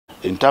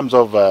in terms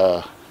of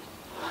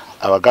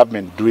our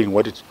government doing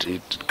what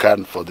it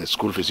can for the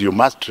school fees, you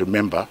must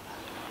remember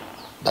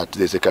that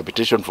there's a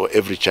capitation for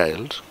every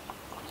child.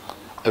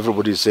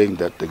 Everybody is saying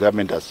that the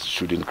government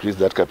should increase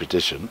that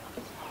capitation,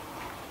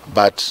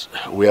 but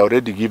we are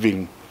already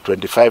giving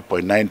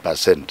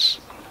 25.9%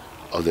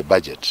 of the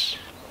budget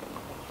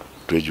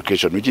to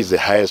education, which is the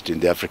highest in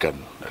the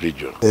African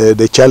region.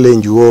 The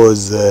challenge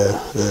was,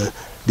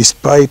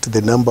 despite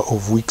the number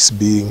of weeks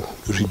being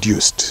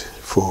reduced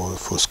for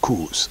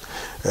schools,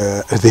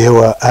 there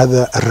were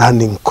other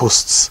running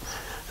costs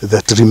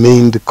that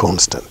remained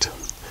constant.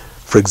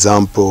 For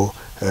example,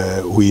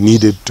 we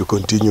needed to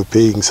continue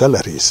paying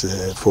salaries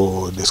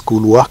for the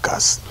school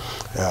workers.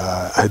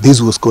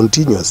 This was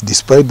continuous.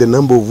 Despite the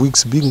number of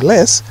weeks being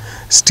less,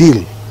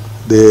 still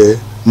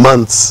the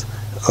months,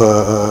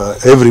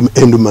 every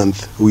end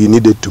month we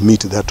needed to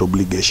meet that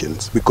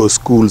obligations because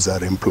schools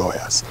are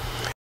employers.